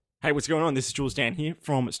Hey, what's going on? This is Jules Dan here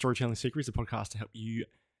from Storytelling Secrets, a podcast to help you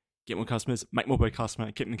get more customers, make more per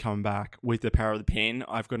customer, keep them coming back with the power of the pen.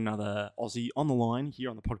 I've got another Aussie on the line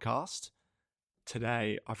here on the podcast.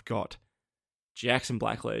 Today, I've got Jackson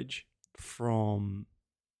Blackledge from...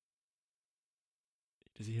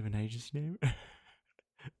 Does he have an agency name?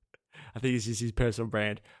 I think it's just his personal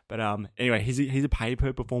brand. But anyway, he's a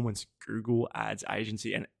pay-per-performance Google Ads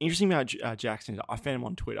agency. And interesting about Jackson is I found him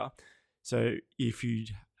on Twitter. So if you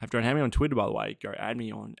don't have me on Twitter, by the way, go add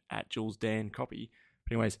me on @JulesDanCopy.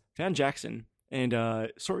 But anyways, found Jackson and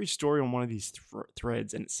saw his story on one of these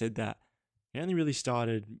threads, and it said that he only really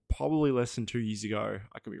started probably less than 2 years ago.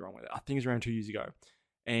 I could be wrong with it. I think it's around 2 years ago.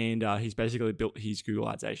 And he's basically built his Google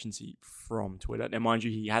Ads agency from Twitter. Now, mind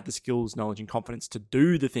you, he had the skills, knowledge, and confidence to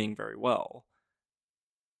do the thing very well.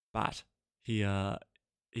 But he's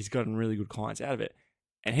gotten really good clients out of it.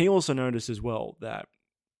 And he also noticed as well that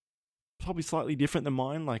probably slightly different than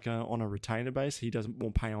mine, like on a retainer base. He doesn't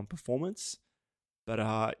want pay on performance,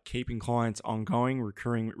 but keeping clients ongoing,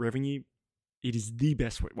 recurring revenue, it is the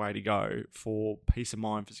best way to go for peace of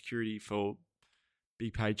mind, for security, for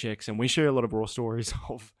big paychecks. And we share a lot of raw stories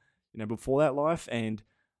of, before that life, and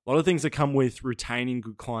a lot of things that come with retaining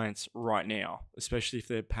good clients right now, especially if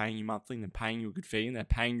they're paying you monthly and they're paying you a good fee and they're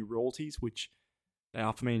paying you royalties, which they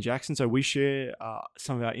are for me and Jackson. So we share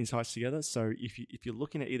some of our insights together. So if you're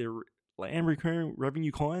looking at either land recurring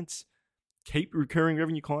revenue clients, keep recurring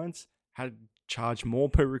revenue clients, how to charge more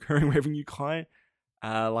per recurring revenue client,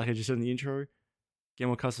 like I just said in the intro, get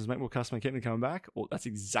more customers, make more customers, keep them coming back. Well, that's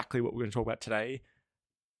exactly what we're going to talk about today.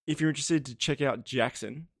 If you're interested to check out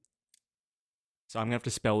Jackson, so I'm going to have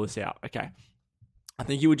to spell this out. Okay. I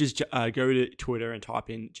think you would just go to Twitter and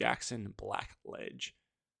type in Jackson Blackledge.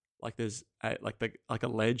 Like there's like a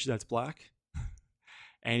ledge that's black.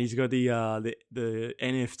 And he's got the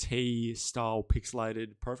NFT style pixelated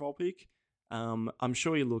profile pic. I'm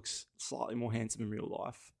sure he looks slightly more handsome in real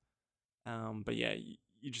life. But yeah,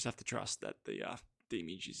 you just have to trust that the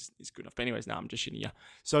image is good enough. But anyways, I'm just shitting you.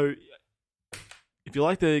 So if you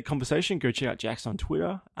like the conversation, go check out Jax on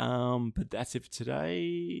Twitter. But that's it for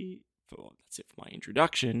today. That's it for my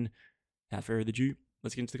introduction. Without further ado,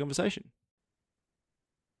 let's get into the conversation.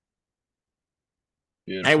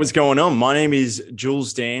 Beautiful. Hey, what's going on? My name is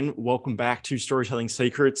Jules Dan. Welcome back to Storytelling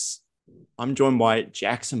Secrets. I'm joined by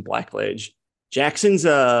Jackson Blackledge. Jackson's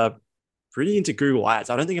pretty into Google Ads.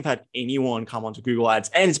 I don't think I've had anyone come onto Google Ads,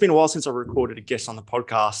 and it's been a while since I recorded a guest on the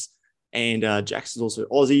podcast. And Jackson's also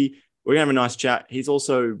Aussie. We're gonna have a nice chat. He's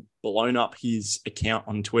also blown up his account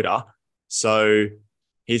on Twitter, so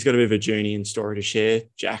he's got a bit of a journey and story to share.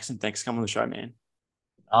 Jackson, thanks for coming on the show, man.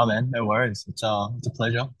 Oh man, no worries. It's a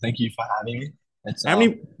pleasure. Thank you for having me. It's how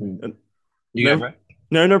many? You go, bro.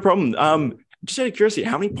 No problem. Just out of curiosity,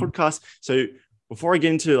 how many podcasts? So before I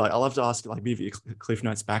get into I love to ask a bit of your Cliff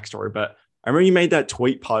Notes backstory, but I remember you made that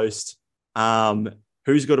tweet post.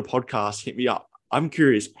 Who's got a podcast? Hit me up. I'm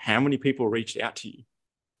curious, how many people reached out to you?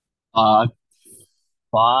 Five,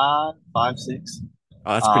 six.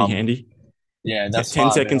 Oh, that's pretty handy. Yeah, that's 10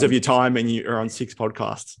 seconds of your time, and you are on 6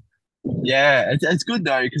 podcasts. Yeah, it's good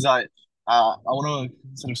though, because I want to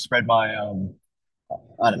sort of spread my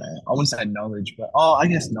I don't know. I wouldn't say knowledge, but I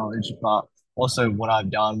guess knowledge, but also what I've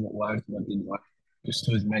done, what worked, what didn't work, just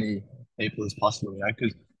to as many people as possible.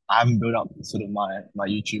 Because I haven't built up sort of my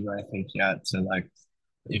YouTube or anything yet. So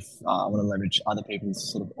if I want to leverage other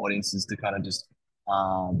people's sort of audiences to kind of just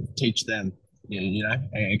teach them,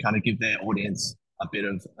 and kind of give their audience a bit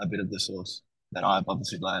of the source that I've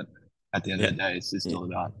obviously learned. At the end of the day, it's just all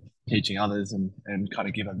about teaching others and kind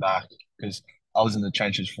of giving back, because I was in the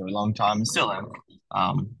trenches for a long time and still am.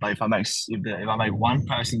 But if I make one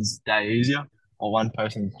person's day easier, or one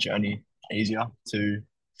person's journey easier to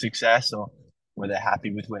success, or where they're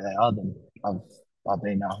happy with where they are, then I've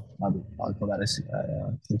been I'll call that a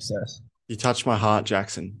success. You touched my heart,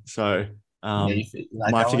 Jackson. So I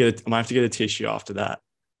might have to get a tissue after that.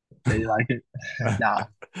 Do you like it? Nah.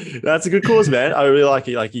 That's a good cause, man. I really like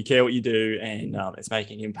it. Like, you care what you do, and it's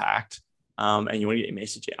making an impact. And you want to get your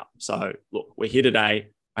message out. So look, we're here today.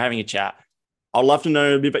 We're having a chat. I'd love to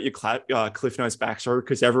know a bit about your Cliff Notes backstory,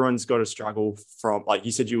 because everyone's got to struggle from, like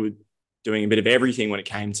you said, you were doing a bit of everything when it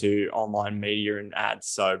came to online media and ads.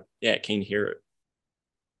 So yeah, keen to hear it.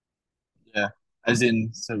 Yeah, as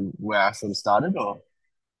in, so where I sort of started, or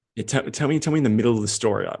yeah, tell me in the middle of the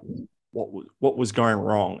story, like, what was going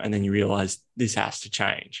wrong, and then you realized this has to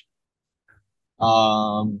change.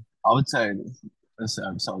 I would say the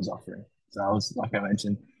service I was offering. So I was, like I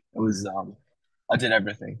mentioned, it was I did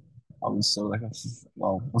everything. I was sort of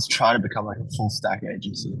was trying to become like a full stack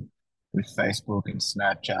agency with Facebook and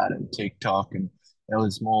Snapchat and TikTok and It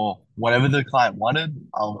was more whatever the client wanted,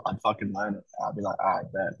 I'd fucking learn it. I'd be like, all right,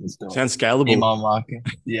 bet, let's do it. Sounds scalable. Email marketing.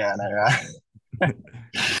 Yeah, I know, right? It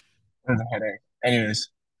was a headache. Anyways,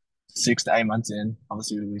 6 to 8 months in,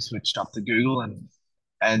 obviously we switched up to Google, and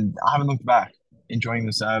I haven't looked back. Enjoying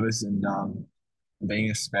the service and being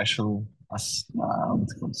a what's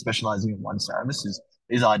it called, specializing in one service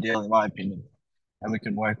is ideal in my opinion. And we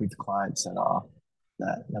can work with clients that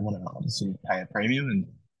want to obviously pay a premium, and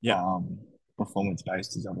Yeah. performance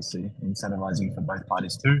based is obviously incentivizing for both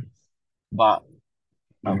parties too. But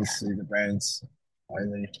obviously the brands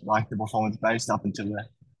only like the performance based up until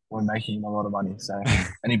we're making a lot of money. So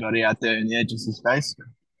anybody out there in the agency space,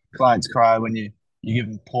 clients cry when you give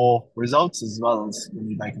them poor results as well as when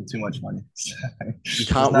you make them too much money. So You there's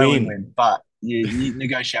can't no win. win-win. But you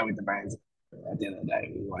negotiate with the brands at the end of the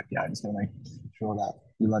day. We work out, just gonna make sure that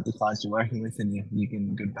you like the clients you're working with and you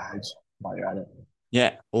get good bags while you're at it.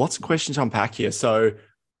 Yeah. Well, lots of questions to unpack here. So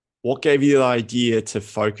what gave you the idea to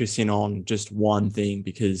focus in on just one thing?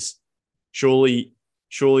 Because surely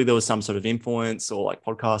there was some sort of influence or like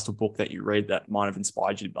podcast or book that you read that might have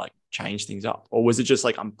inspired you to like change things up. Or was it just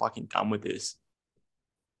like, I'm fucking done with this?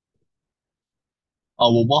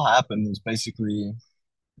 Oh well, what happened was basically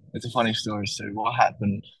it's a funny story. So what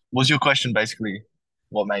happened was your question basically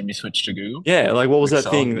what made me switch to Google? Yeah. Like what was Like that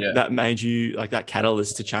so, thing yeah. that made you like that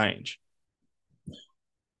catalyst to change?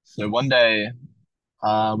 So one day,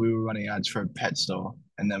 we were running ads for a pet store,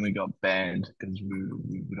 and then we got banned because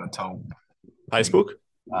we got told. I think, Facebook?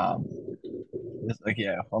 um, it's like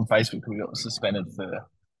yeah, on Facebook we got suspended for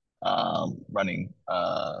running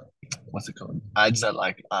what's it called, ads that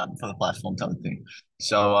like for the platform type of thing.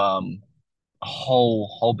 So a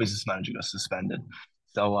whole business manager got suspended.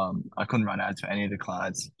 So I couldn't run ads for any of the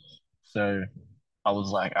clients. So I was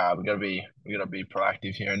like, all right, we gotta be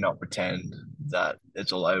proactive here and not pretend that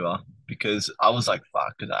it's all over, because I was like,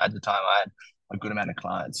 fuck, because at the time I had a good amount of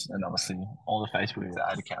clients, and obviously all the Facebook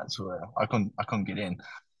ad accounts were I couldn't get in.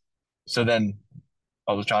 So then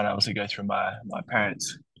I was trying to obviously go through my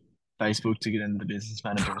parents' Facebook to get into the business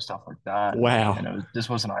manager and stuff like that, and Wow. it was just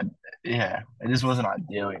wasn't yeah, it just wasn't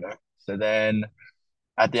ideal, you know. So then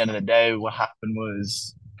at the end of the day, what happened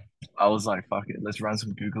was I was like, fuck it, let's run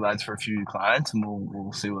some Google ads for a few clients, and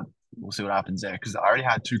we'll see what happens there. Because I already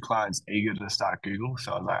had two clients eager to start Google,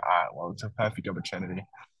 so I was like, all right, well, it's a perfect opportunity.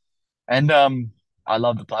 And I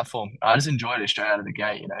love the platform. I just enjoyed it straight out of the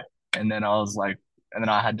gate, you know. And then I was like, and then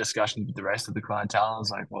I had discussions with the rest of the clientele. I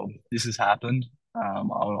was like, well, this has happened.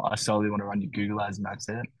 I solely want to run your Google ads, and that's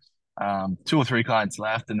it. Two or three clients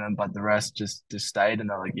left, and then but the rest just stayed, and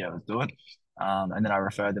they're like, yeah, let's do it. And then I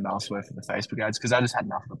referred them elsewhere for the Facebook ads because I just had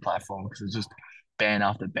enough of the platform because it was just ban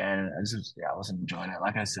after ban. And I wasn't enjoying it.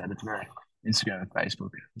 Like I said, it's very Instagram and Facebook.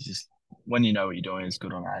 It's just when you know what you're doing, it's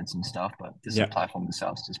good on ads and stuff. But just the Yeah. platform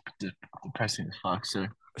itself is just depressing as fuck. So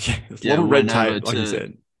Yeah. There's a yeah, lot of we red went over tape, like you to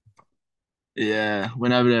said.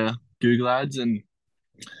 went over to Google Ads and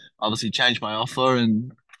obviously changed my offer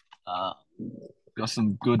and uh, got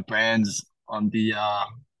some good brands on the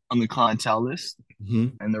clientele list,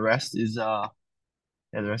 Mhm. and the rest is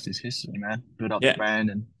history, man. Build up the Yeah. brand,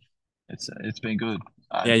 and it's been good.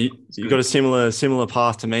 Yeah, It's you got good. a similar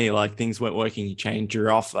path to me. Like things weren't working, you changed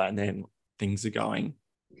your offer, and then things are going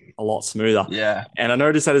a lot smoother. Yeah, And I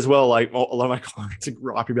noticed that as well. Like a lot of my clients are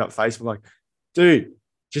griping about Facebook. Like, dude,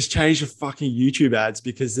 just change your fucking YouTube ads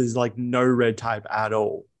because there's like no red tape at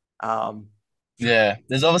all. Um, yeah.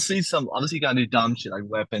 There's obviously you can't do dumb shit like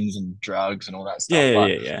weapons and drugs and all that stuff, yeah, but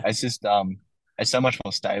yeah, yeah, it's just it's so much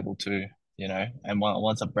more stable too, you know. And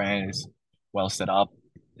once a brand is well set up,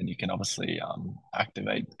 then you can obviously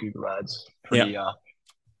activate Google Ads yeah,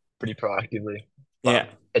 pretty proactively. But yeah,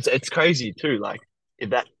 it's crazy too. Like if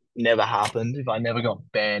that never happened, if I never got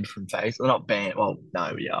banned from Facebook, well, not banned. Well,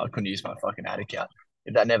 no, yeah, I couldn't use my fucking ad account.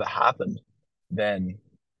 If that never happened, then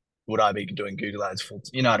would I be doing Google Ads full?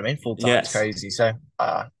 You know what I mean? Full time. It's yes. crazy. So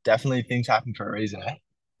definitely things happen for a reason. Eh?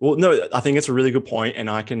 Well, no, I think it's a really good point, and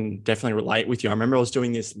I can definitely relate with you. I remember I was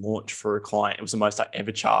doing this launch for a client. It was the most I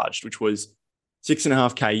ever charged, which was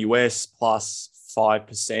 6.5K US plus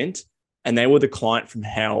 5%, and they were the client from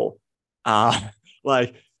hell. Uh,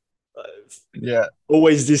 like uh, Yeah,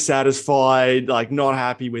 always dissatisfied, like not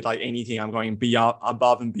happy with like anything. I'm going be up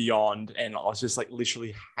above and beyond, and I was just like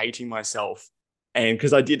literally hating myself. And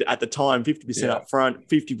because I did at the time 50% yeah. up front,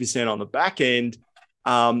 50% on the back end,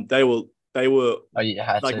 they were Oh, you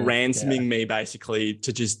had like to. Yeah, ransoming me basically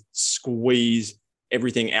to just squeeze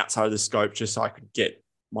everything outside of the scope just so I could get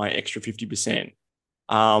my extra 50%.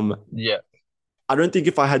 Um, yeah, I don't think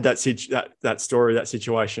if I had that story, that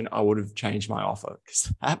situation, I would have changed my offer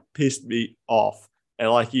because that pissed me off. And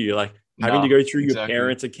like you, like having to No, go through your exactly.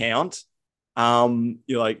 parents' account,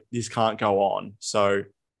 you're like, this can't go on. So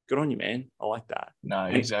good on you, man. I like that. No,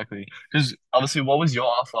 And exactly. Because obviously, what was your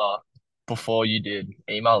offer before you did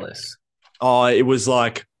email list? it was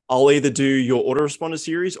like, I'll either do your autoresponder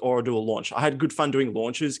series or I'll do a launch. I had good fun doing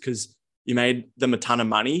launches because you made them a ton of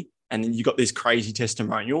money and then you got these crazy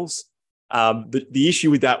testimonials. The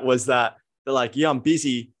issue with that was that they're like, yeah, I'm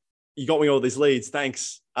busy. You got me all these leads.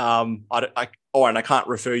 Thanks. And I can't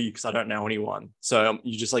refer you because I don't know anyone. So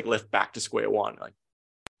you just like left back to square one. Like,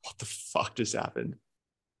 what the fuck just happened?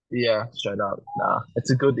 Yeah, straight up. Nah,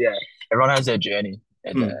 it's a good, yeah. Everyone has their journey,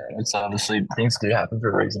 and Mm, it's obviously things do happen for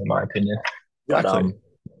a reason, in my opinion. But exactly.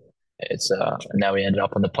 it's now we ended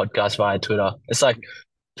up on the podcast via Twitter. It's like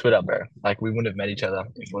Twitter, bro. Like we wouldn't have met each other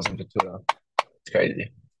if it wasn't for Twitter. It's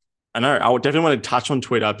crazy. I know. I would definitely want to touch on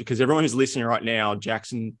Twitter because everyone who's listening right now,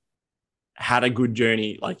 Jackson had a good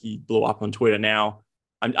journey. Like he blew up on Twitter. Now,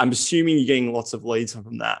 I'm assuming you're getting lots of leads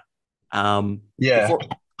from that. Yeah, Before,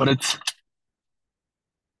 but it's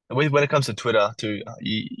when it comes to Twitter too.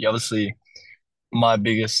 You obviously my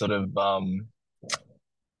biggest sort of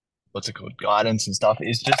what's it called guidance and stuff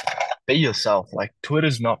is just be yourself. Like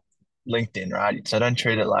Twitter's not LinkedIn, right? So don't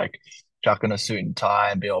treat it like chuck on a suit and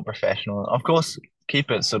tie and be all professional. Of course,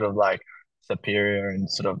 keep it sort of like superior and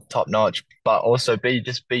sort of top notch, but also be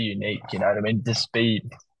unique. You know what I mean? Just be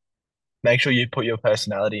make sure you put your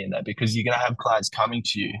personality in there because you're gonna have clients coming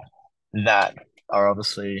to you that are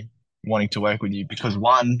obviously wanting to work with you because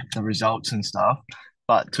one, the results and stuff,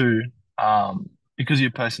 but two, because of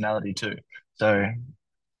your personality too. So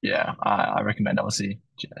yeah, I recommend obviously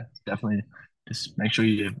yeah, definitely just make sure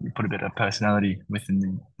you put a bit of personality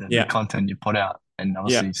within the yeah, content you put out, and yeah,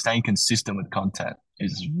 obviously staying consistent with content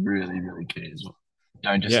is really really key as well.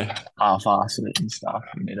 Don't just yeah, half-ass it and stuff.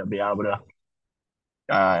 You need to be able to.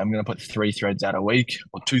 I'm gonna put 3 threads out a week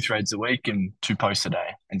or 2 threads a week and 2 posts a day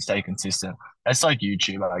and stay consistent. It's like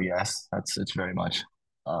YouTube, I guess. That's it's very much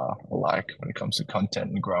alike when it comes to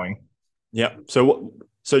content and growing. yeah. So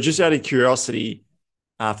just out of curiosity,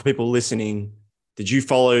 for people listening, did you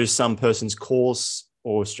follow some person's course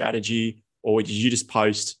or strategy, or did you just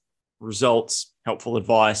post results, helpful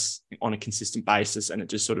advice on a consistent basis, and it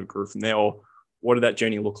just sort of grew from there? Or what did that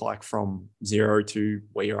journey look like from zero to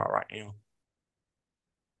where you are right now?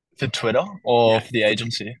 For Twitter or Yeah, for the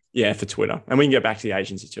agency? yeah, for Twitter, and we can get back to the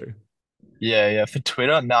agency too. Yeah, yeah. For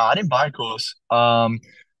Twitter, no, I didn't buy a course. I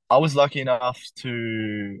was lucky enough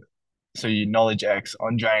to so you Knowledge X,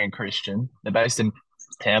 Andre and Christian. They're based in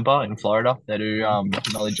Tampa, in Florida. They do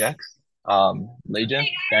Mm. Knowledge X. Legion.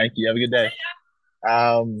 Thank you. Have a good day.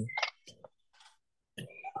 Um,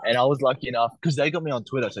 and I was lucky enough because they got me on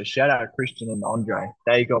Twitter. So shout out Christian and Andre.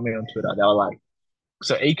 They got me on Twitter. They were like,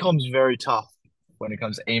 so ecom's very tough when it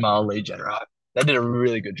comes to email lead gen, right? They did a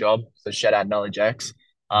really good job. So shout out Knowledge X.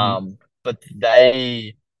 Mhm. But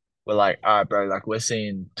they were like, all right, bro, like we're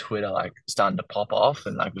seeing Twitter like starting to pop off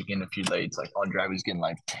and like we're getting a few leads. Like Andre was getting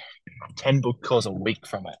like 10 book calls a week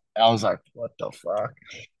from it. And I was like, what the fuck?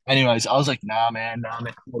 Anyways, I was like, nah, man, I'm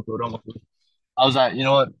all good, I'm all good. I was like, you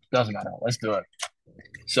know what? Doesn't matter. Let's do it.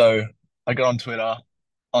 So I got on Twitter.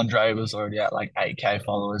 Andre was already at like 8K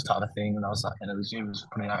followers type of thing, and I was like, and he was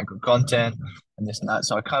putting out good content and this and that.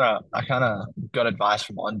 So I kind of got advice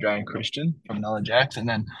from Andre and Christian from Knowledge X, and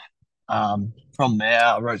then from there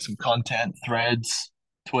I wrote some content, threads,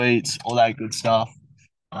 tweets, all that good stuff.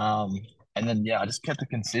 Um, and then yeah, I just kept it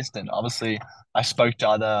consistent. Obviously, I spoke to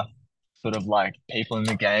other sort of like people in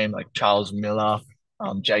the game, like Charles Miller,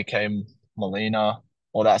 J.K. Molina,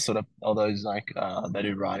 all that sort of all those like they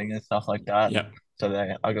do writing and stuff like that. Yeah,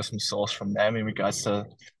 So I got some source from them in regards to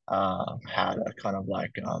how to kind of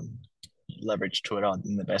like leverage Twitter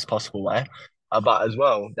in the best possible way. But as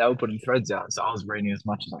well, they were putting threads out, so I was reading as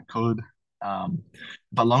much as I could. Um,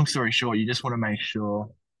 but long story short, you just want to make sure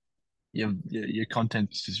your content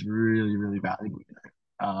is just really really valuable, you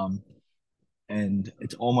know? And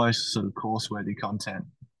it's almost sort of course worthy content,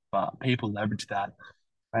 but people leverage that.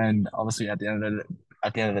 And obviously, at the end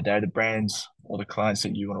of the day, the brands or the clients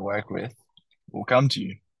that you want to work with will come to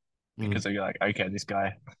you mm. because they're like, okay, this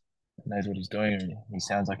guy knows what he's doing. And he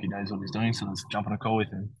sounds like he knows what he's doing, so let's jump on a call with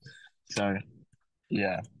him. So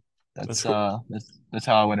yeah, That's cool. that's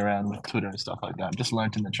how I went around with Twitter and stuff like that. Just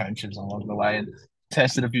learned in the trenches along the way and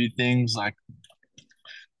tested a few things. Like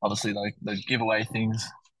obviously, like those giveaway things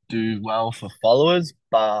do well for followers,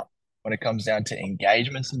 but when it comes down to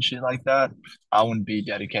engagements and shit like that, I wouldn't be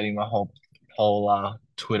dedicating my whole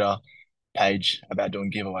Twitter page about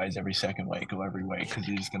doing giveaways every second week or every week because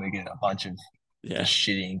you're just gonna get a bunch of Yeah. just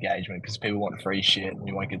shitty engagement because people want free shit and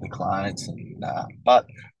you won't get the clients and but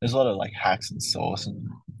there's a lot of like hacks and sauce and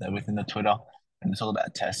they're within the Twitter and it's all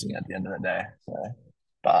about testing at the end of the day. So,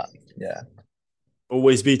 but yeah,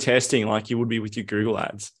 Always be testing like you would be with your Google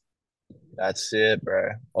ads. that's it, bro.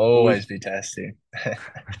 Always Always be testing. it's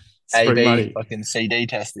free AB money. fucking CD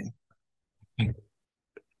testing.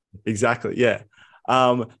 Exactly. Yeah.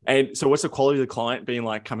 And so what's the quality of the client being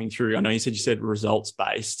like coming through? I know you said results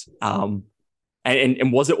based. And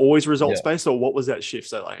was it always results Yeah. based or what was that shift?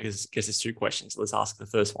 So like, I guess it's two questions. Let's ask the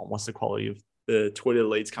first one. What's the quality of the Twitter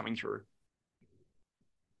leads coming through?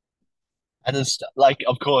 I just like,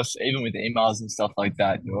 of course, even with emails and stuff like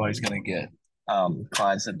that, you're always going to get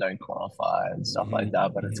clients that don't qualify and stuff like Mm-hmm.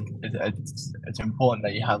 that. But it's important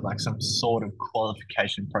that you have like some sort of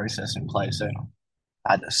qualification process in place. So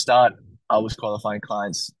at the start, I was qualifying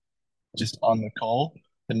clients just on the call,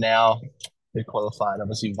 but now they're qualified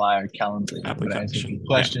obviously via Calendly. I'm going to answer a few Application. Yeah.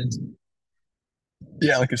 questions.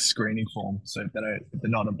 Yeah, like a screening form. So if they're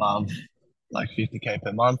not above like 50K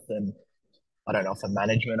per month, then I don't offer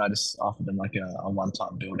management. I just offer them like a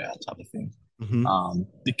one-time build out type of thing. Mm-hmm.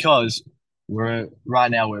 Because we're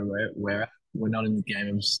right now we're not in the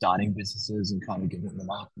game of starting businesses and kind of giving them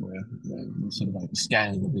up. We're sort of like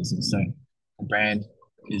scaling the business. So the brand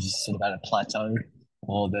is sort of at a plateau,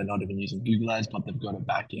 or they're not even using Google Ads, but they've got a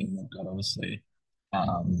backing. They've got obviously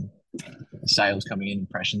um, sales coming in,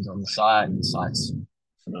 impressions on the site, and the site's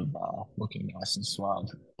sort of looking nice and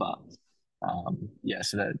swelled. But yeah,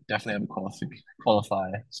 so they definitely have a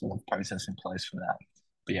qualify sort of process in place for that.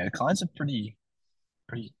 But yeah, clients are pretty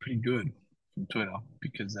good from Twitter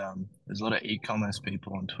because there's a lot of e-commerce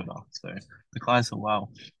people on Twitter, so the clients are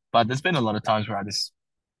well. But there's been a lot of times where I just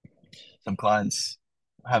some clients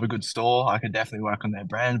have a good store. I could definitely work on their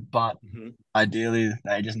brand, but Mm-hmm. ideally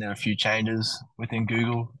they just need a few changes within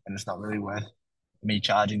Google, and it's not really worth me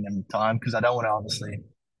charging them time because I don't want to obviously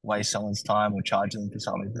waste someone's time or charge them for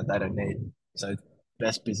something that they don't need. So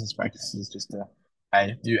best business practice is just to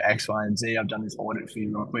hey, do X, Y, and Z. I've done this audit for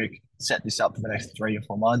you real quick. Set this up for the next 3 or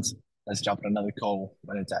 4 months. Let's jump on another call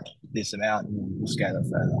when it's at this amount and we'll scale it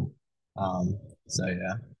further. So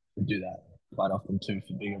yeah, we do that quite often too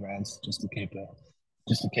for bigger brands just to keep a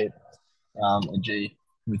G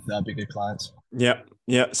with bigger clients. Yeah.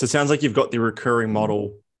 Yeah. So it sounds like you've got the recurring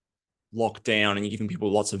model locked down and you're giving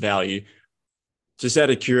people lots of value. Just out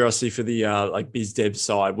of curiosity for the like biz dev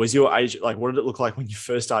side, was your agent like what did it look like when you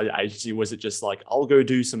first started your agency? Was it just like I'll go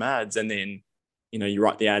do some ads and then you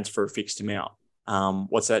write the ads for a fixed amount?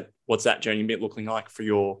 What's that journey bit looking like for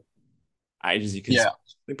your agency? Because Yeah.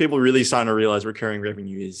 I think people are really starting to realize recurring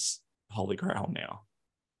revenue is holy grail now.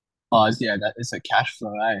 Oh, yeah, that it's a cash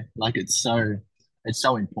flow, eh? Like it's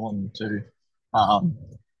so important too. Um,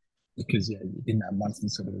 because yeah, you're getting that monthly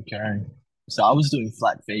sort of recurring. So I was doing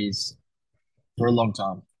flat fees for a long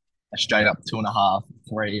time, straight up 2.5,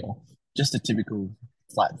 3, or just a typical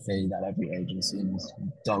flat fee that every agency and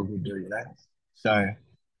dog would do, you know. So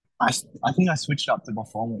I think I switched up to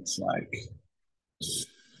performance like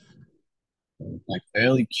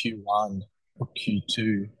early Q1 or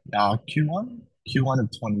Q2. Q1 of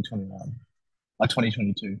 2021,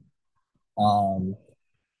 2022. Um,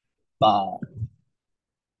 but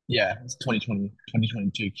yeah, it's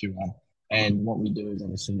 2022 Q1. And what we do is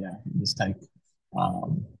obviously, yeah, we just take,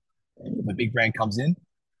 um, if a big brand comes in,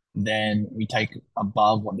 then we take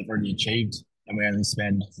above what they've already achieved and we only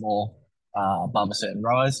spend more above a certain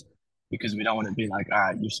rise because we don't want to be like, all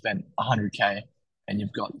right, you've spent 100K and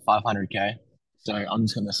you've got 500K. So I'm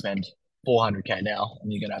just going to spend 400K now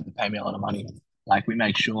and you're going to have to pay me a lot of money. Like we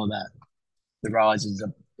make sure that the rise is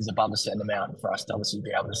above a certain amount for us to obviously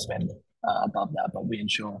be able to spend above that, but we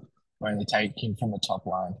ensure we're only taking from the top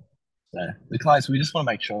line. So the clients, we just want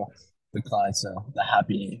to make sure the clients are they're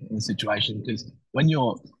happy in the situation because when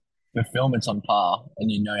your fulfillment's on par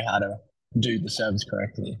and you know how to do the service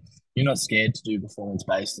correctly, you're not scared to do performance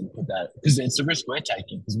based and put that because it's a risk we're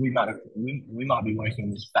taking because we might be working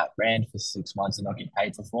on this fat brand for 6 months and not get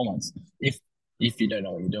paid for 4 months if you don't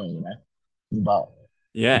know what you're doing, you know. But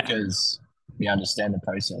Yeah. because we understand the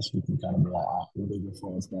process, we can kind of be like, we'll do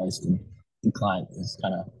performance based, and the client is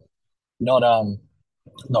kind of not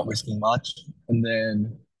not risking much, and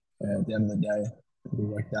then at the end of the day, we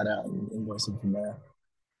work that out and invoice it from there.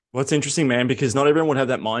 Well, it's interesting, man, because not everyone would have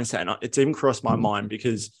that mindset. And it's even crossed my mind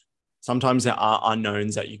because sometimes there are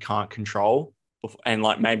unknowns that you can't control. And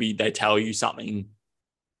like maybe they tell you something,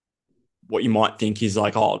 what you might think is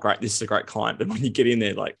like, oh, great, this is a great client. But when you get in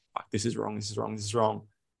there, like, fuck, this is wrong, this is wrong, this is wrong.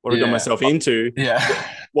 What have I got Yeah, myself into? yeah.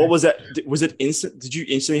 What was that? Was it instant? Did you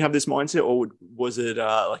instantly have this mindset or was it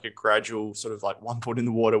like a gradual sort of like one foot in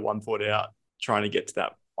the water, one foot out? trying to get to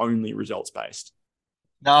that only results based?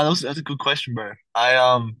 No, that's a good question, bro.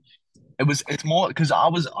 It's more because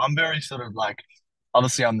I'm very sort of like,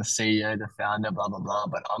 obviously I'm the CEO, the founder, blah blah blah,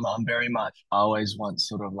 but I'm very much, I always want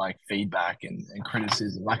sort of like feedback and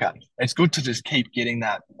criticism. It's good to just keep getting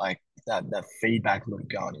that like that feedback loop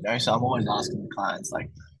going, you know. So I'm always asking the clients like,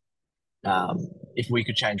 if we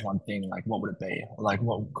could change one thing, like what would it be? Like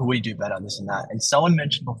what could we do better, this and that. And someone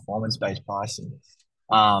mentioned performance-based pricing.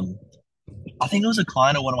 Um, I think it was a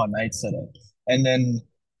client or one of my mates said it. And then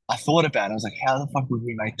I thought about it. I was like, how the fuck would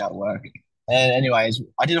we make that work? And anyways,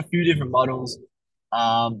 I did a few different models.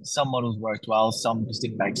 Some models worked well, some just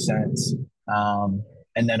didn't make sense. And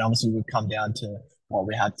then obviously we've come down to what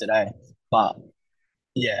we have today. But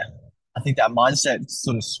yeah, I think that mindset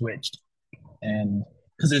sort of switched. And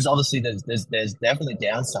because there's definitely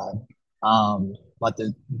downside. But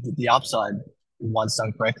the upside, once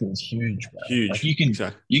done correctly, is huge, bro. Like Huge.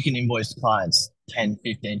 Exactly. you can invoice clients 10,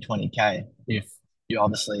 15, 20K if you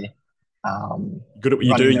obviously Good at what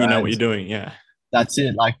you're running doing, your you know what you're ads. doing. Yeah. That's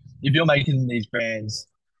it. Like if you're making these brands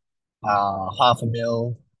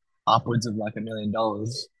 500,000 upwards of like $1 million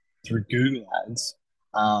through Google ads,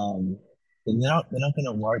 um, then they're not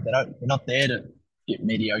gonna worry. They're not there to get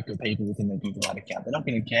mediocre people within the Google ad account. They're not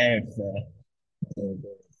gonna care if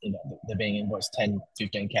they're being invoiced 10,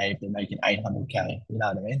 15K if they're making 800K. You know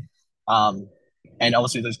what I mean? Um, and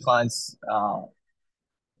obviously those clients are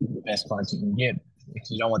the best clients you can get, because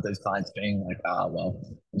you don't want those clients being like, well,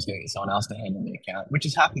 I'm just going to get someone else to handle the account, which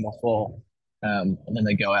has happened before. And then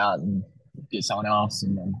they go out and get someone else,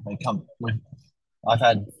 and then they come with. I've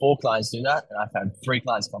had 4 clients do that, and I've had 3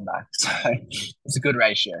 clients come back. So it's a good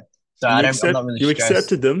ratio. So And I'm not really you stressed.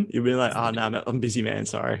 accepted them. You've been like, oh no, I'm busy, man.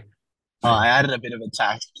 Sorry. I added a bit of a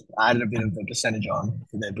tax. I added a bit of a percentage on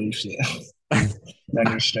for their bullshit. No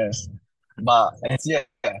new stress. But it's yeah,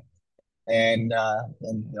 and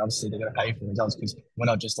obviously they're gonna pay for the results because we're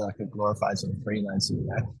not just like a glorified sort of freelancer, you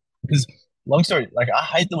know. Because long story, like I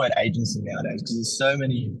hate the word agency nowadays because there's so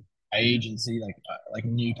many agency like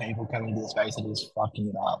new people coming into the space and just fucking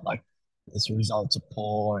it up. Like this results are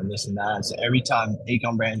poor and this and that. So every time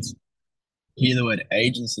ecom brands hear the word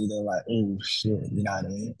agency, they're like, oh shit, you know what I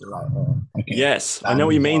mean? They're like, oh, okay, Yes, I bad know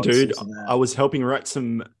what you mean, results, dude. this and that. I was helping write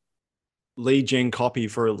some lead gen copy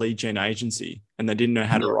for a lead gen agency, and they didn't know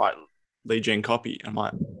how to Yeah, write lead gen copy. I'm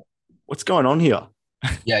like, what's going on here?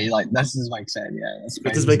 yeah, you're like, that doesn't make sense. Yeah, that's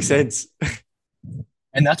It does make crazy. sense.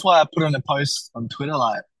 And that's why I put on a post on Twitter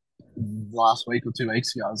like last week or 2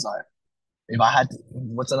 weeks ago. I was like, if I had to,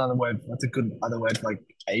 what's another word? What's a good other word for like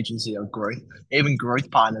agency or growth? Even growth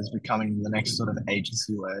partner is becoming the next sort of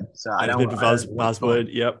agency word. So There's a bit of a I don't know what to call it.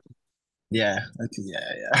 buzzword. Yep. Yeah,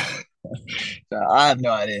 yeah. So I have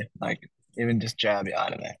no idea. Like even just JRB, I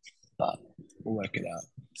don't know, but we'll work it out.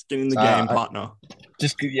 Skin in the So game, partner.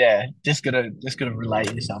 just gotta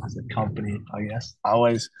relate yourself as a company, I guess. I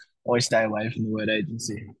always stay away from the word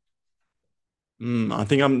agency. I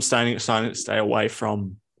think I'm starting to stay away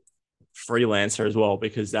from freelancer as well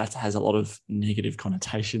because that has a lot of negative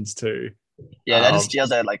connotations too. Yeah, that just Um,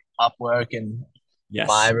 steals out like Upwork and yes.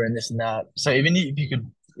 Fiverr and this and that. So even if you could,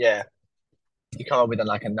 yeah, you come up with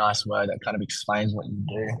like a nice word that kind of explains what you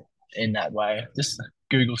do in that way. Just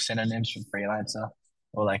Google synonyms for freelancer,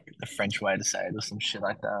 or like the French way to say it, or some shit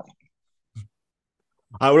like that.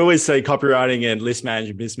 I would always say copywriting and list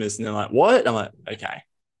management business, and they're like, what? I'm like, okay,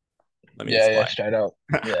 let me Yeah, explain. straight up.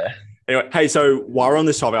 Yeah, Anyway, hey, so while we're on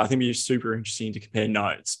this topic, I think it'd be super interesting to compare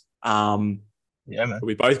notes. yeah, man.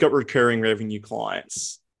 We both got recurring revenue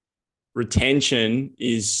clients. Retention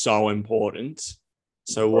is so important.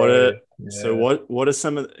 So Bro, yeah, what are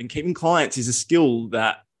some of and keeping clients is a skill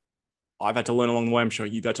that I've had to learn along the way. I'm sure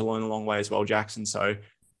you've had to learn along the way as well, Jackson. So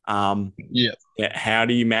um yeah, yeah, how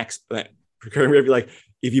do you max that recurring revenue? Like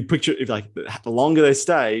if you picture if like the longer they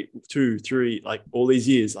stay, 2, 3, like all these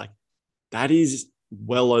years, like that is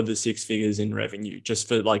well over 6 figures in revenue just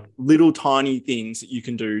for like little tiny things that you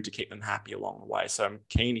can do to keep them happy along the way. So I'm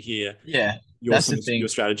keen to hear yeah. your That's some the of your thing.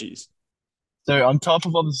 strategies. So on top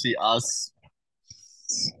of obviously us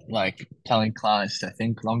like telling clients to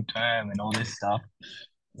think long term and all this stuff,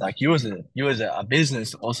 like you as a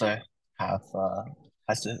business also have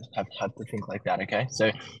have to think like that. Okay,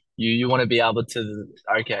 so you want to be able to,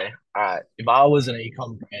 okay, all right, if I was an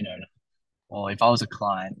e-com brand owner or if I was a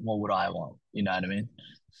client, what would I want? You know what I mean?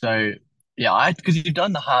 So yeah, I because you've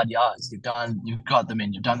done the hard yards, you've got them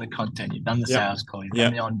in, you've done the content, you've done the Yep. sales call, you've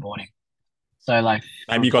done the Yep. onboarding. So like for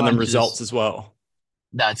Maybe a you got them client to just, results as well.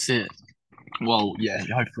 that's it. Well, yeah,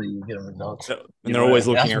 hopefully you get them results. And You they're know, always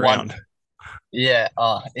looking that's one. around. Yeah,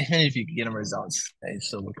 even if you get them results, they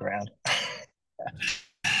still look around.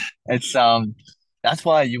 It's that's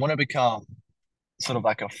why you want to become sort of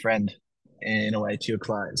like a friend in a way to your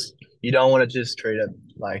clients. You don't want to just treat it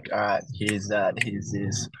like, all right, here's that, here's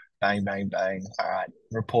this, bang, bang, bang. All right,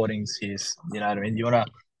 reporting's his, you know what I mean? You want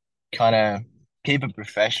to kind of keep it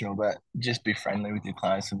professional, but just be friendly with your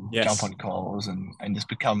clients and jump Yes. on calls and just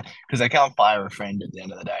become, because they can't fire a friend at the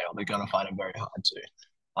end of the day, or they're going to find it very hard to.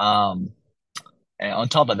 And on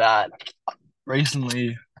top of that, recently,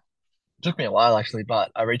 it took me a while actually,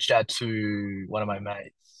 but I reached out to one of my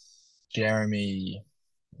mates, Jeremy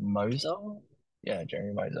Moser. Yeah,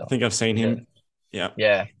 Jeremy I Moser. think I've seen Yeah, him. Yeah.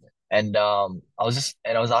 yeah. And I was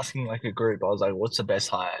asking like a group. I was like, "What's the best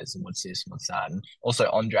hires and what's this and what's that?" And also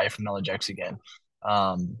Andre from Knowledge X again.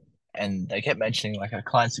 Um, and they kept mentioning like a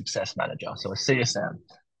client success manager, so a CSM.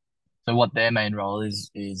 So what their main role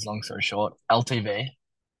is long story short, LTV.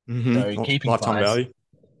 So Lifetime value.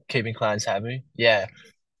 keeping clients happy. Yeah,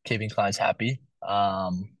 keeping clients happy.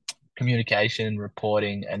 Communication,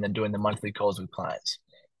 reporting, and then doing the monthly calls with clients.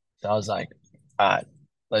 So I was like, all right,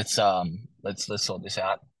 let's sort this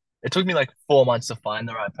out. It took me like 4 months to find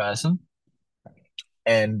the right person,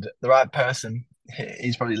 and the right person,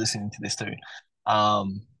 he's probably listening to this too.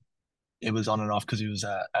 Um, it was on and off because he was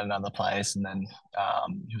at another place, and then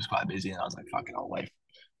he was quite busy, and I was like, fuck it, I'll wait.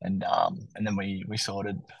 And then we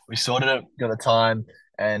sorted it, got a time,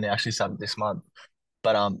 and it actually started this month.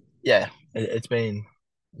 But yeah, it's been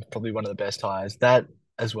probably one of the best hires. That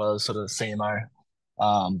as well as sort of the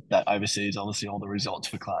CMO that oversees obviously all the results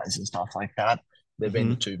for clients and stuff like that. They've been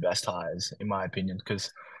the Hmm. two best hires in my opinion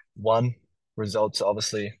because one, results are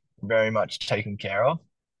obviously very much taken care of.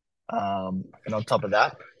 And on top of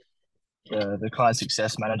that, the client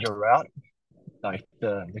success manager route, like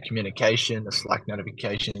the communication, the Slack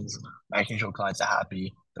notifications, making sure clients are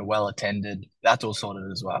happy, they're well attended, that's all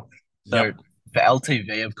sorted as well. So Yep. for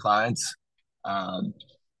LTV of clients, um,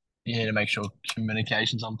 you need to make sure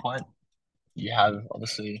communication's on point. You have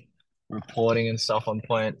obviously reporting and stuff on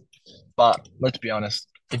point. But let's be honest,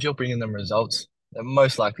 if you're bringing them results, they're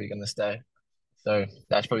most likely going to stay. So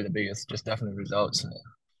that's probably the biggest, just definitely results.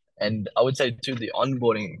 And I would say too, the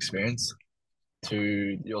onboarding experience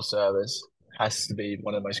to your service has to be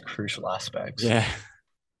one of the most crucial aspects. Yeah.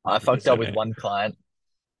 I fucked up with 100%, one client,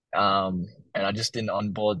 and I just didn't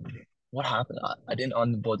onboard. What happened? I didn't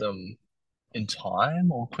onboard them in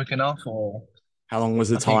time or quick enough, or How long was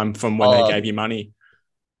the I think, time from when they oh, gave you money?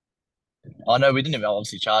 oh no, we didn't even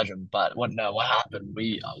obviously charge them. But what? No, what happened?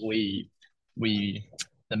 We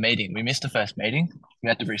the meeting. We missed the first meeting. We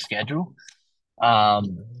had to reschedule.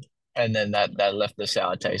 Um, and then that left the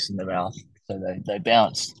sour taste in the mouth. So they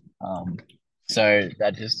bounced. So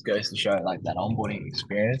that just goes to show like that onboarding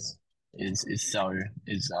experience is so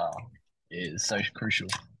is so crucial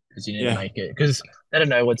because you need to Yeah. make it because they don't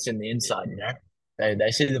know what's in the inside. You know,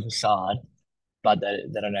 they see the facade, but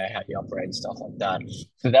they don't know how you operate and stuff like that.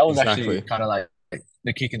 So that was actually Exactly. kind of like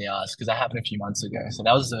the kick in the ass because that happened a few months ago. So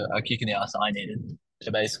that was a kick in the ass I needed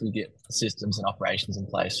to basically get systems and operations in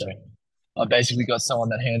place. So I basically got someone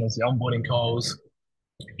that handles the onboarding calls,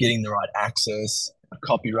 getting the right access. A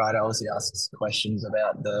copywriter obviously asks questions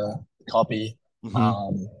about the copy. Hmm.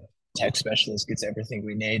 Um, Tech specialist gets everything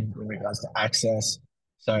we need in regards to access.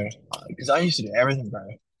 So, because I used to do everything, bro,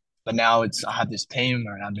 but now I have this team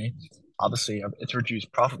around me. Obviously, it's reduced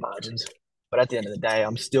profit margins, but at the end of the day,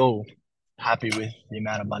 I'm still happy with the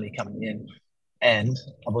amount of money coming in, and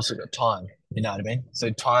I've also got time. You know what I mean? So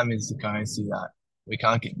time is the currency that we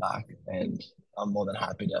can't get back, and I'm more than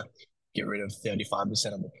happy to get rid of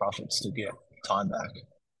 35% of the profits to get time back.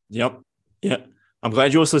 Yep. Yeah. I'm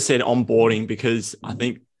glad you also said onboarding because I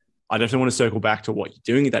think I definitely want to circle back to what you're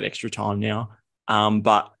doing at that extra time now.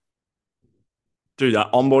 But dude,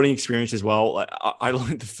 that onboarding experience as well. Like, I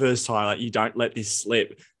learned the first time, like you don't let this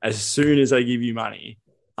slip. As soon as they give you money,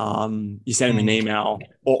 you send them an Mm, email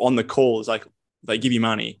or on the call. It's like they give you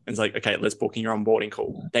money, and it's like, okay, let's book in your onboarding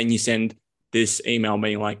call. Then you send this email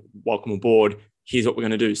being like, welcome aboard. Here's what we're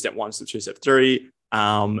going to do. Step one, step two, step three.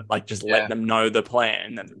 Like just let yeah, them know the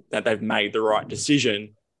plan that they've made the right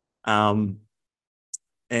decision. Um,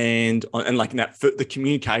 and like that, the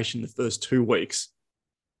communication the first 2 weeks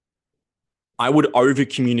I would over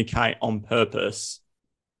communicate on purpose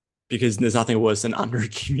because there's nothing worse than under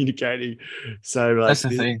communicating. So that's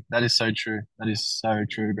like, the thing. That is so true. That is so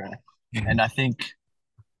true, bro. And I think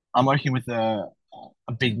I'm working with a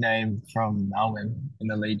big name from Melbourne in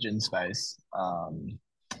the lead gen space.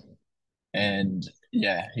 And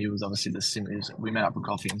yeah, he was obviously the same. We met up for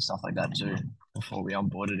coffee and stuff like that too before we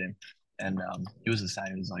onboarded him. And he was the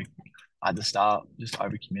same. He was like at the start, just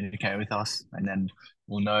over communicate with us, and then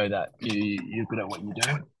we'll know that you're good at what you do,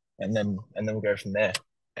 and then we'll go from there.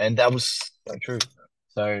 and that was so true.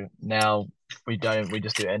 So now we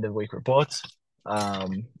just do end of week reports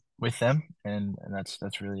with them, and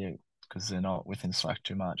that's really it because they're not within Slack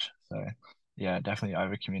too much. So yeah, definitely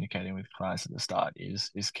over communicating with clients at the start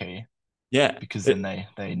is key Yeah, because then it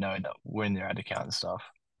they know that when they're at account and stuff.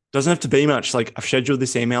 doesn't have to be much. Like I've scheduled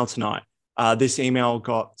this email tonight. This email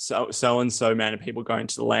got so and so amount of people going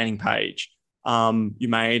to the landing page. You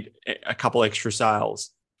made a couple extra sales.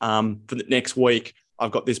 For the next week,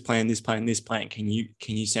 I've got this plan, this plan, this plan. Can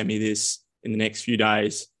you send me this in the next few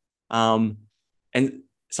days? Um, and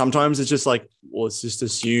sometimes it's just like, well, it's just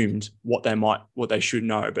assumed what they should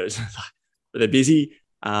know, but, but they're busy.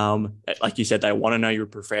 Like you said, they want to know you're a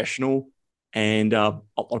professional, and a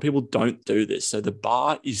lot of people don't do this. So the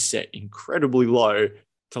bar is set incredibly low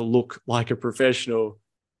to look like a professional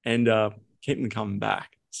and keep them coming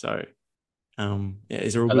back. So yeah,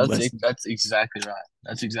 these are all good lessons. That's exactly right.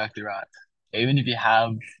 That's exactly right. Even if you have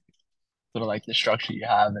sort of like the structure you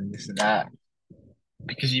have and this and that,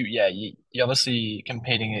 because you obviously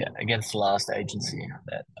competing against the last agency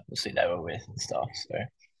that obviously they were with and stuff. So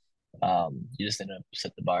you just need to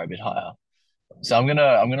set the bar a bit higher. So I'm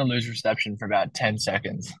gonna lose reception for about 10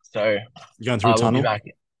 seconds. So You going through a I will be tunnel? back.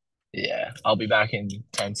 Yeah, I'll be back in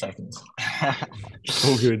 10 seconds.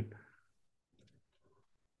 All good.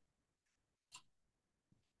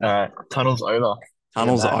 All right, tunnel's over. See you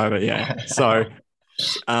Tunnels back. are over. Yeah. So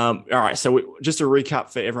all right. So just a recap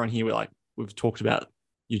for everyone here. We've talked about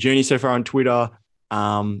your journey so far on Twitter,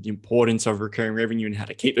 the importance of recurring revenue and how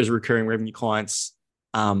to keep those recurring revenue clients.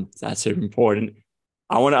 That's super important.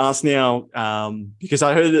 I want to ask now, because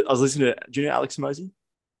I heard that I was listening to, do you know Alex Mosey?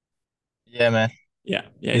 Yeah, man. Yeah,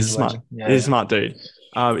 He's a legend. he's a Yeah, smart dude.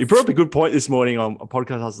 He brought up a good point this morning on a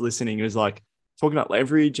podcast I was listening. He was like talking about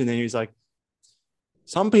leverage, and then he was like,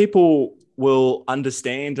 some people will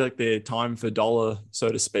understand like their time for dollar, so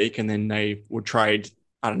to speak, and then they would trade,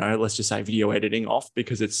 I don't know, let's just say video editing off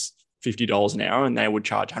because it's $50 an hour and they would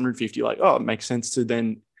charge 150, like, oh, it makes sense to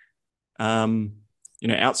then um,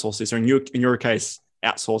 outsource this. Or in your case,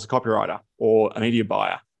 outsource a copywriter or a media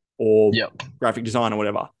buyer or Yep. graphic design or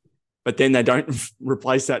whatever. But then they don't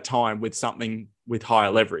replace that time with something with higher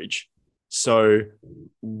leverage. So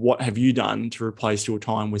what have you done to replace your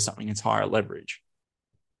time with something that's higher leverage?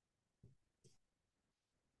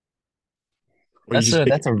 Or That's a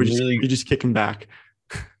you really just kick them back.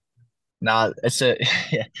 nah. It's a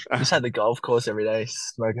yeah. Just had the golf course every day,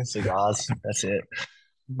 smoking cigars. That's it.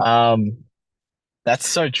 Um, that's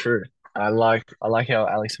so true. I like how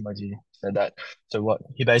Alex Emoji said that. So what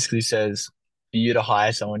he basically says for you to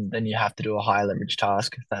hire someone, then you have to do a high leverage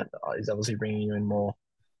task that is obviously bringing you in more.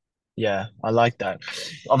 Yeah, I like that.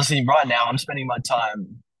 Obviously, right now I'm spending my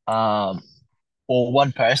time. For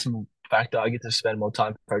one personal factor, I get to spend more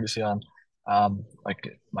time focusing on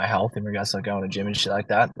like my health in regards to like going to gym and shit like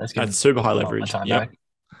that. That's That's giving super high a lot of my leverage. time Yep. back.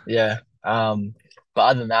 Yeah. But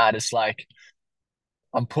other than that, it's like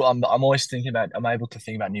I'm always thinking about I'm able to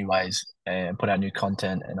think about new ways and put out new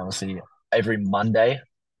content. And obviously every Monday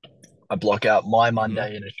I block out my Mm-hmm.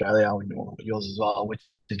 Monday in Australia and yours as well, which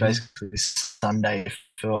is Mm-hmm. basically Sunday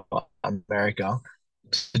for America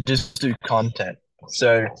to just do content.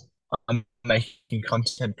 So I'm making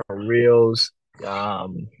content for Reels,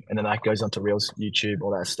 and then that goes onto Reels, YouTube,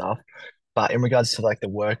 all that stuff. But in regards to like the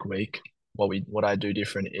work week, what I do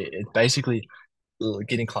different, it's basically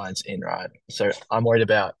getting clients in, right? So I'm worried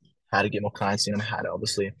about how to get more clients in, how to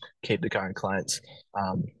obviously keep the current clients.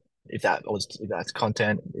 Um, if that's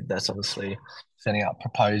content, if that's obviously sending out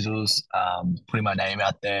proposals, putting my name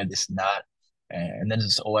out there, this and that, and then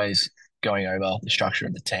it's always going over the structure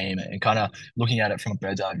of the team and kind of looking at it from a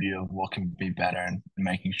bird's eye view of what can be better and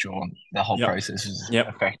making sure the whole Yep. process is as Yep.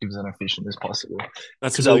 effective and efficient as possible.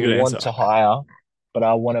 That's a Because I really good want answer. to hire, but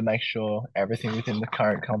I want to make sure everything within the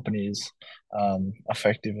current company is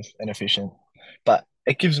effective and efficient. But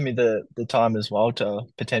it gives me the time as well to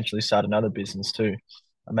potentially start another business too,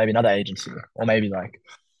 or maybe another agency, or maybe like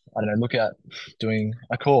I don't know, look at doing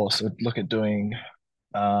a course, or look at doing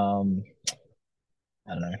I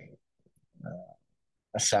don't know,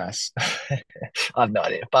 a SaaS. I have no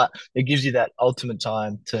idea, but it gives you that ultimate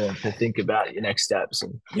time to think about your next steps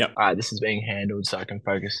and Yep. all right, this is being handled, so I can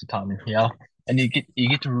focus the time in here, and you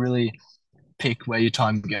get to really pick where your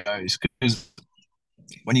time goes because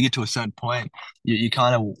when you get to a certain point, you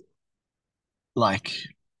kind of like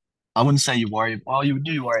I wouldn't say you worry. Well, you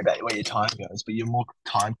do worry about where your time goes, but you're more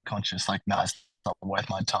time conscious. Like, no, it's not worth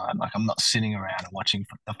my time. Like, I'm not sitting around and watching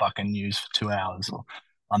the fucking news for 2 hours, or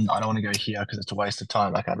I don't want to go here because it's a waste of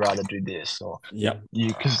time. Like, I'd rather do this, or Yep.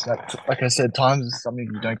 because like I said, time is something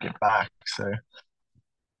you don't get back. So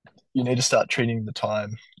you need to start treating the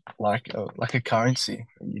time like a currency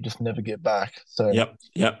you just never get back. So Yep,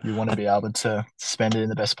 yep. you want to I be able to spend it in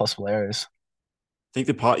the best possible areas. think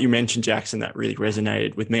the part you mentioned, Jackson, that really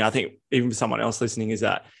resonated with me, I think even for someone else listening, is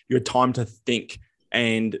that your time to think,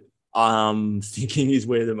 and thinking is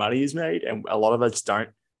where the money is made. And a lot of us don't,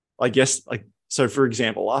 I guess, like, so for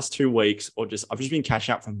example, last 2 weeks, or just, I've just been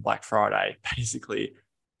cashing out from Black Friday, basically.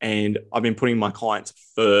 And I've been putting my clients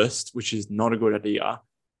first, which is not a good idea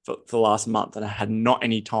for the last month. And I had not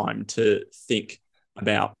any time to think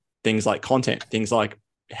about things like content, things like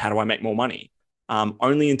how do I make more money?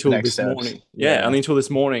 Only The until next this steps. morning. Yeah, Yeah. only until this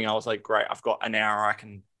morning, I was like, great, I've got an hour. I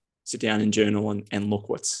can sit down and journal and look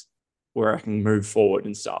where I can move forward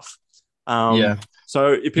and stuff. Yeah.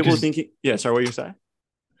 So if people are Because thinking, yeah, sorry, what you say?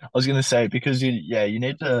 I was gonna say because you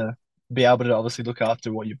need to be able to obviously look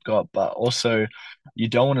after what you've got, but also you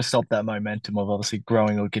don't want to stop that momentum of obviously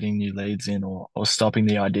growing or getting new leads in or stopping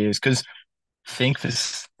the ideas. Because think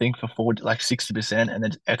for 40, like 60% and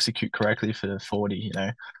then execute correctly for 40,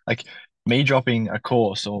 like me dropping a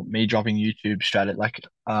course or me dropping YouTube strategy, like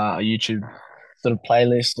a YouTube sort of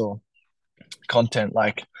playlist or content,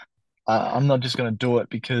 like I'm not just gonna do it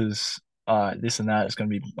because this and that is gonna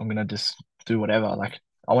be I'm gonna just do whatever. Like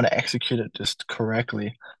I want to execute it just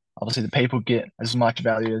correctly. Obviously, the people get as much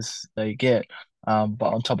value as they get, but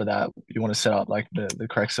on top of that, you want to set up like the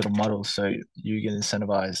correct sort of models so you get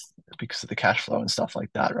incentivized because of the cash flow and stuff like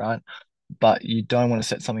that, right? But you don't want to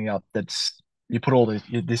set something up that's you put all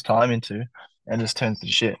this time into and just turns to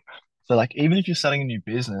shit. So like even if you're starting a new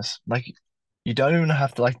business, like you don't even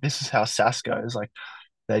have to like this is how SaaS goes. Like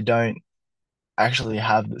they don't actually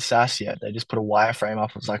have the SaaS yet. They just put a wireframe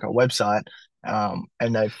up as like a website,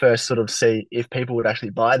 and they first sort of see if people would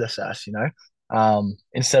actually buy the SaaS,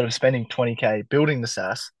 instead of spending 20K building the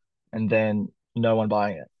SaaS and then no one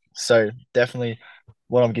buying it. So definitely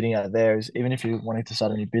what I'm getting at there is even if you're wanting to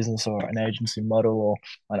start a new business or an agency model or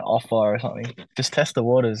an offer or something, just test the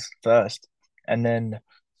waters first and then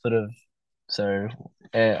sort of so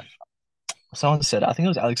yeah, someone said, I think it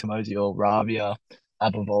was Alex Emoji or Ravia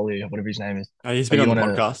Abavoli or whatever his name is. He's been But on you the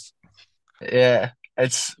want to, podcast. yeah,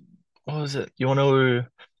 it's, what was it? You want to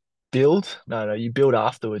build? No, no, you build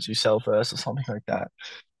afterwards, you sell first or something like that.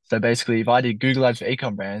 So basically, if I did Google Ads for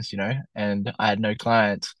ecom brands, and I had no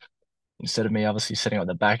clients, instead of me obviously setting up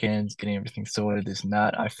the back ends, getting everything sorted, this and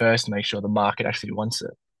that, I first make sure the market actually wants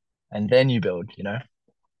it. And then you build.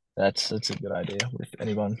 That's a good idea with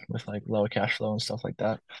anyone with like lower cash flow and stuff like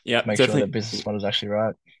that Yeah, to make sure that definitely. business model is actually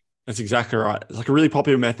right. That's exactly right. It's like a really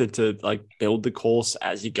popular method to like build the course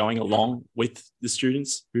as you're going along with the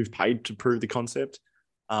students who've paid to prove the concept.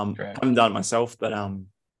 I Correct. haven't done it myself, but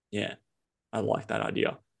yeah, I like that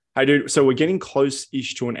idea. Hey, dude, so we're getting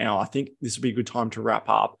close-ish to an hour. I think this would be a good time to wrap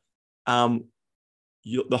up. Um,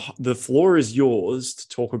 the floor is yours to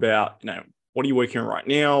talk about, what are you working on right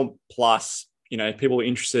now? Plus, if people are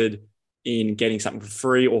interested in getting something for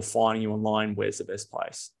free or finding you online, where's the best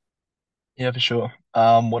place? Yeah, for sure.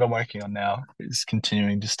 What I'm working on now is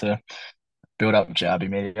continuing just to build up Jabby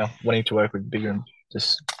Media, wanting to work with bigger and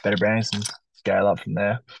just better brands and scale up from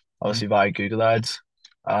there. Mm. Obviously via Google Ads.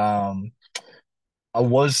 Um, I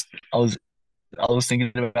was I was I was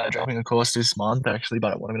thinking about dropping a course this month actually,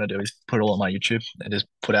 but what I'm gonna do is put it all on my YouTube and just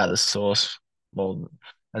put out the source, well,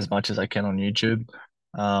 as much as I can on YouTube.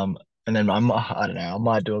 And then I don't know, I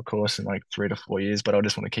might do a course in like 3 to 4 years, but I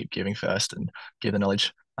just want to keep giving first and give the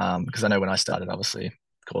knowledge. Because I know when I started, obviously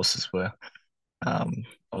courses were um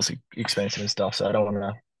obviously expensive and stuff, so I don't want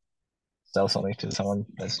to sell something to someone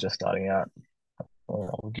that's just starting out.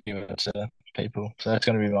 I'll give it to people. So that's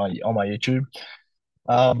going to be my on my YouTube.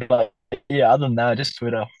 But yeah, other than that, just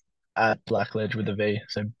Twitter at Blackledge with a V.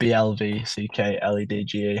 So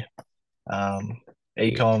BLVCKLEDGE. Um,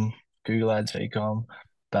 Ecom, Google Ads for ecom,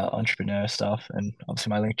 about entrepreneur stuff, and obviously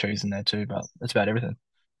my link tree's in there too. But that's about everything.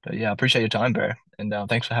 But yeah, I appreciate your time, bro, and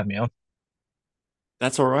thanks for having me on.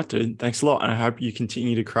 That's all right, dude. Thanks a lot. And I hope you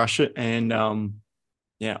continue to crush it. And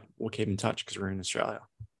yeah, we'll keep in touch because we're in Australia.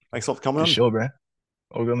 Thanks a lot for coming For on. sure, bro.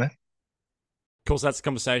 All good, man. Cool. So that's the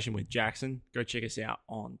conversation with Jackson. Go check us out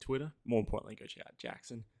on Twitter. More importantly, go check out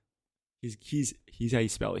Jackson. He's how you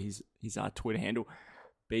spell it. His Twitter handle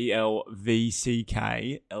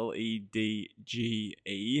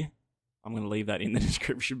BLVCKLEDGE. I'm going to leave that in the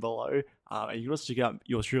description below. You can also check out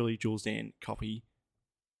yours truly, Jules Dan Copy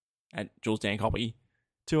at Jules Dan Copy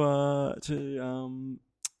to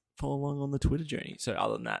follow along on the Twitter journey. So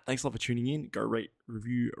other than that, thanks a lot for tuning in. Go rate,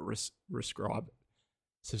 review,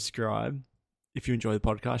 subscribe. If you enjoy the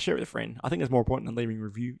podcast, share it with a friend. I think that's more important than leaving a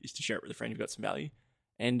review is to share it with a friend who've got some value.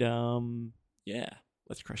 And yeah,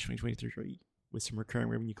 let's crush 2023. with some recurring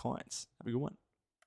revenue clients. Have a good one.